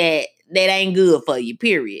thing that ain't good for you,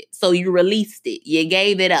 period. So you released it. You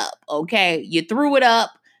gave it up, okay? You threw it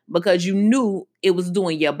up because you knew it was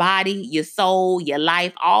doing your body, your soul, your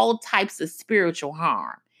life, all types of spiritual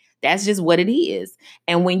harm. That's just what it is.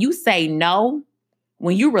 And when you say no,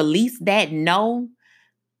 when you release that no,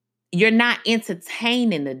 you're not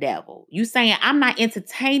entertaining the devil. You saying, I'm not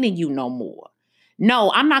entertaining you no more.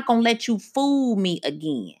 No, I'm not going to let you fool me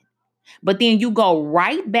again. But then you go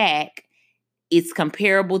right back. It's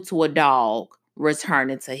comparable to a dog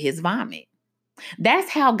returning to his vomit. That's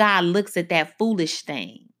how God looks at that foolish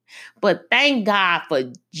thing. But thank God for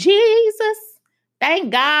Jesus.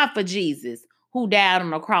 Thank God for Jesus, who died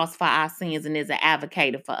on the cross for our sins and is an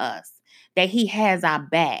advocate for us, that he has our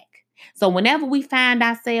back. So whenever we find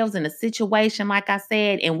ourselves in a situation, like I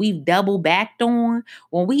said, and we've double backed on,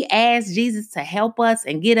 when we ask Jesus to help us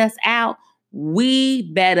and get us out,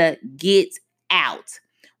 we better get out.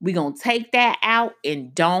 We're going to take that out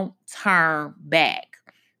and don't turn back.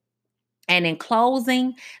 And in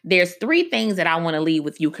closing, there's 3 things that I want to leave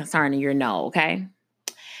with you concerning your no, okay?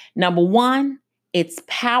 Number 1, it's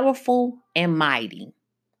powerful and mighty.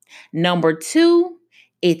 Number 2,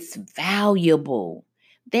 it's valuable.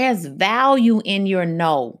 There's value in your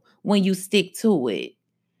no when you stick to it.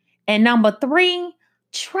 And number 3,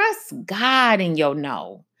 trust God in your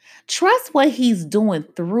no. Trust what he's doing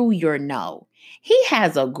through your no. He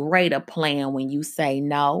has a greater plan when you say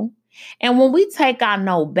no. And when we take our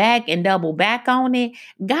no back and double back on it,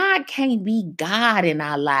 God can't be God in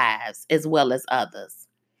our lives as well as others.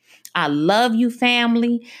 I love you,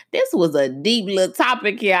 family. This was a deep little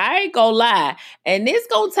topic here. I ain't gonna lie. And this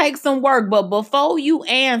gonna take some work. But before you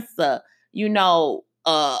answer,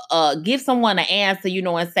 give someone an answer,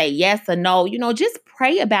 and say yes or no, just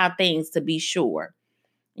pray about things to be sure.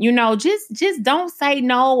 Just don't say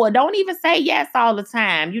no or don't even say yes all the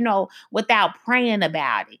time, without praying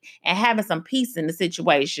about it and having some peace in the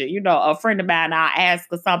situation. A friend of mine, I'll ask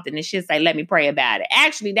her something and she'll say, let me pray about it.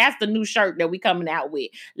 Actually, that's the new shirt that we coming out with.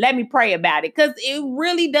 Let me pray about it. Because it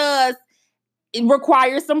really does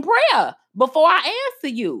require some prayer before I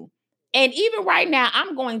answer you. And even right now,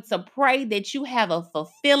 I'm going to pray that you have a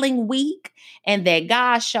fulfilling week and that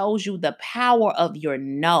God shows you the power of your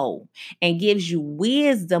no and gives you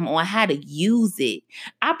wisdom on how to use it.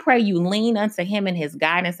 I pray you lean unto him in his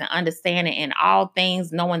guidance and understanding in all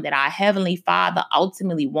things, knowing that our Heavenly Father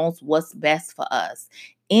ultimately wants what's best for us.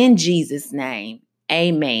 In Jesus' name,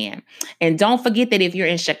 Amen. And don't forget that if you're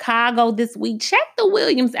in Chicago this week, check the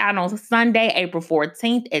Williams out on Sunday, April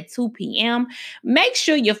 14th at 2 p.m. Make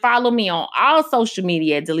sure you follow me on all social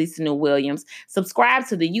media at Delisa New Williams. Subscribe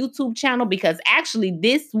to the YouTube channel because actually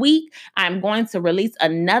this week I'm going to release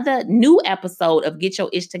another new episode of Get Your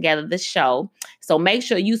Ish Together, the show. So make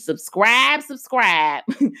sure you subscribe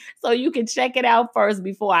so you can check it out first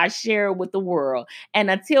before I share it with the world. And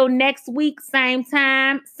until next week, same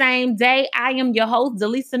time, same day, I am your host,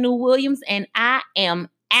 Delisa New Williams, and I am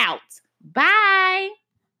out. Bye.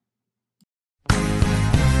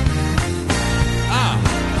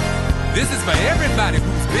 This is for everybody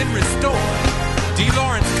who's been restored. D.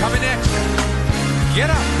 Lawrence coming at you. Get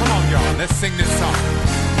up. Come on, y'all. Let's sing this song.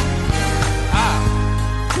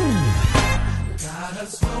 Got a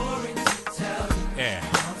story to tell you. Yeah.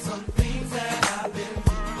 Some things that I've been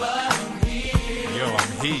through, but I'm healed. Yo,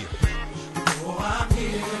 I'm healed. Oh, I'm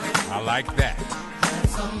healed. I like that. Had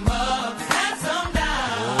some ups, had some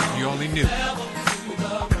downs. Oh, you only knew.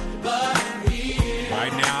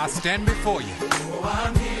 Right now, I stand before you. Oh,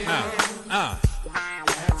 I'm healed. Had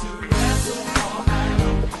to wrestle all night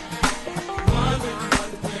long. Wondering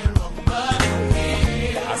what went wrong, but I'm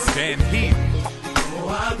healed. I stand here. Oh,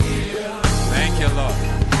 I'm healed. Thank you, Lord.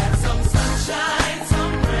 Had some sunshine,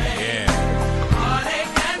 some rain. Yeah.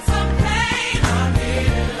 Heartache and some pain. I'm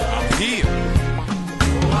healed. I'm healed.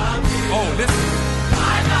 Oh, I'm healed. Oh, listen.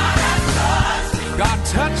 My God has touched me. God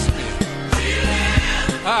touched me.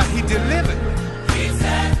 He delivered. He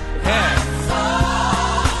said, yeah.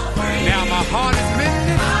 Now my heart is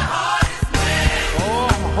mended. Oh,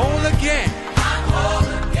 I'm whole again.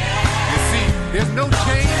 You see, there's no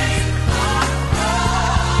change.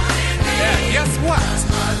 Yeah, guess what?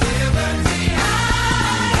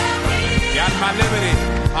 Got my liberty.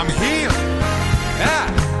 I'm healed. Yeah.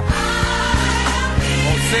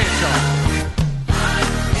 Oh, say it, y'all.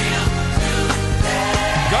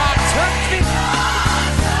 God touched me.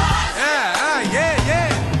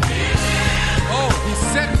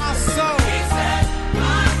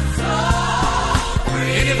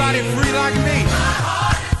 Anybody free like me?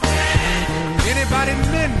 Anybody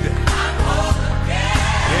mended?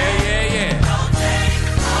 Yeah.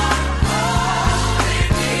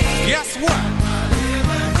 Guess what?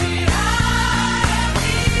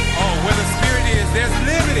 Oh, where the Spirit is, there's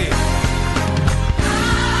liberty.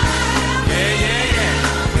 Yeah.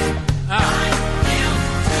 I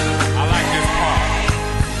like this part.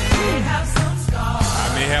 I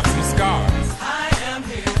may have some scars,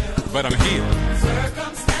 but I'm healed.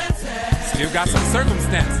 Still got some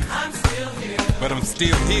circumstances. I'm still here. But I'm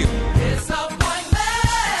still healed. Disappointment.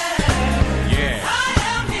 Yeah. I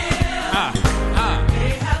am healed.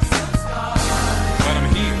 They have some scars. But I'm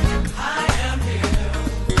healed. I am healed.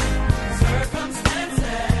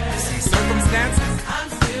 Circumstances. Some circumstances. I'm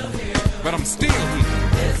still here. But I'm still healed.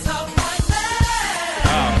 Disappointment.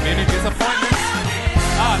 Many disappointments.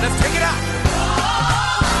 Let's take it out.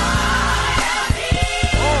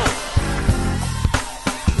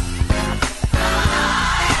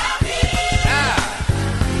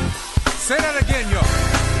 Say that again, y'all.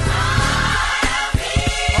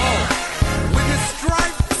 Oh, with his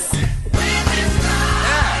stripes.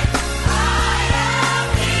 Yeah.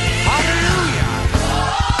 Hallelujah.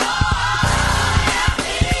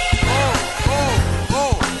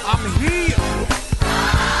 Oh, I'm healed.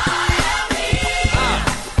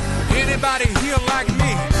 Anybody healed like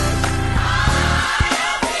me?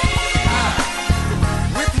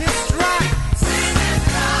 With his stripes.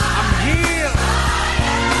 I'm healed.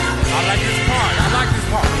 I like this part.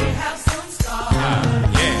 They have some scars.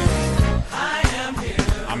 Yeah. I am healed.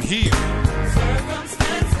 I'm healed.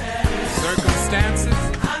 Circumstances.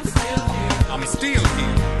 I'm still healed. I'm still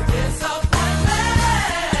healed. Disappointment.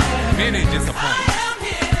 Many disappointments.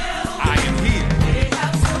 I am healed. They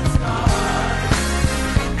have some scars.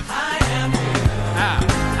 I am healed.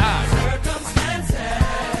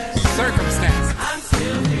 Circumstances. I'm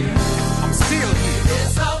still healed. I'm still healed.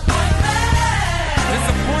 Disappointment.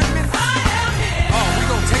 We're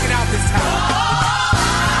going to take it out this time.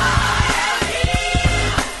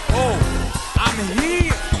 Oh, I'm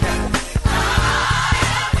healed.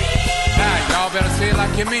 Now, y'all better say it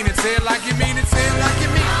like you mean it. Say it like you mean it. Say it like you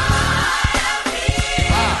mean it.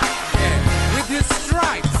 Yeah. With his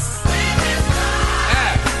stripes.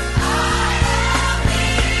 Yeah.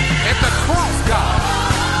 At the cross, God.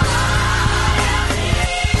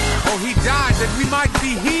 Oh, he died that we might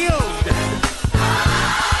be healed.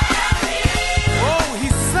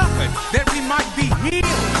 That we might be healed.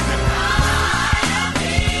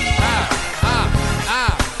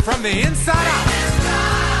 From the inside out.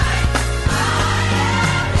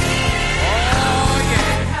 Oh,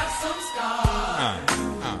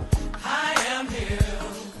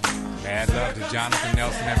 Willie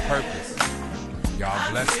Nelson and Purpose.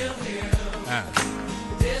 Y'all bless him.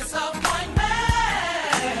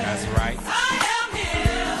 That's right.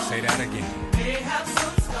 Say that again.